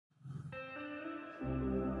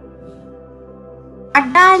A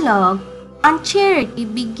dialogue on charity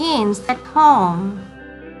begins at home.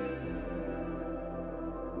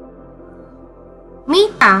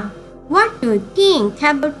 Mita, what do you think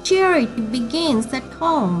about charity begins at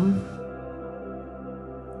home?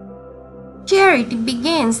 Charity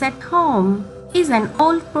begins at home is an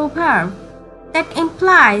old proverb that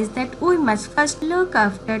implies that we must first look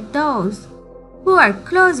after those who are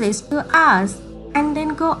closest to us and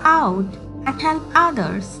then go out and help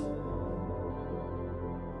others.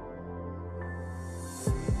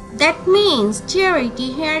 That means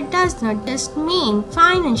charity here does not just mean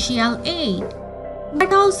financial aid,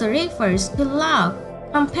 but also refers to love,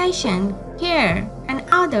 compassion, care, and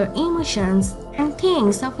other emotions and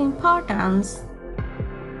things of importance.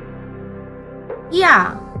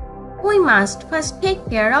 Yeah, we must first take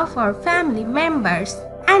care of our family members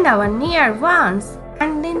and our near ones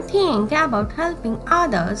and then think about helping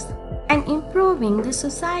others and improving the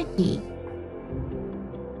society.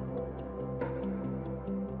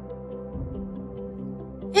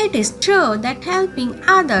 It is true that helping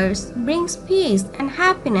others brings peace and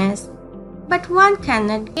happiness, but one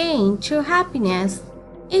cannot gain true happiness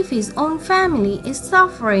if his own family is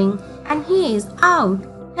suffering and he is out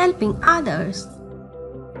helping others.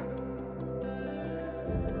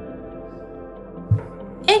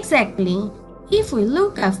 Exactly. If we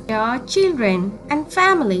look after our children and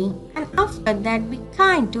family and after that be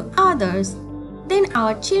kind to others, then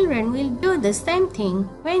our children will do the same thing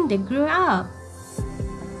when they grow up.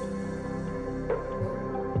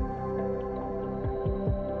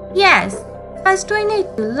 Yes, first we need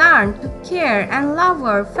to learn to care and love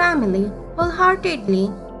our family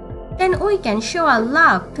wholeheartedly, then we can show our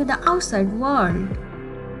love to the outside world.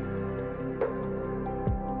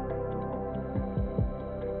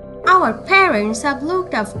 Our parents have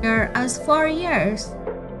looked after us for years.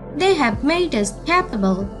 They have made us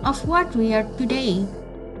capable of what we are today.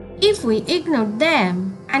 If we ignore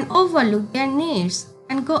them and overlook their needs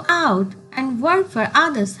and go out and work for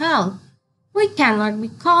others' help, we cannot be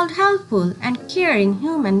called helpful and caring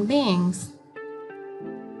human beings.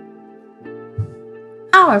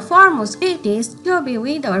 Our foremost duty is to be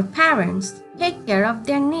with our parents, take care of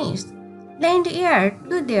their needs, lend ear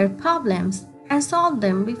to their problems, and solve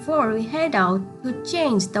them before we head out to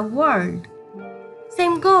change the world.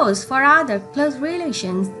 Same goes for other close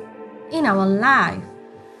relations in our life.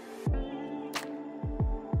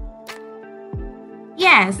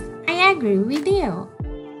 Yes, I agree with you.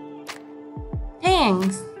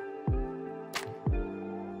 Thanks.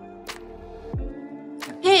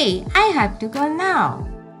 Okay, I have to go now.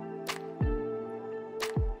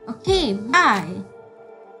 Okay, bye.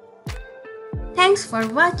 Thanks for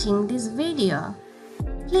watching this video.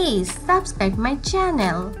 Please subscribe my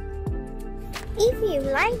channel. If you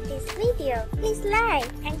like this video, please like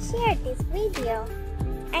and share this video.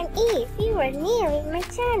 And if you are new in my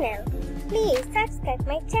channel, please subscribe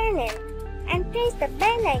my channel and press the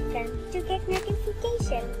bell icon to get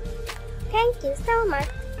notification. Thank you so much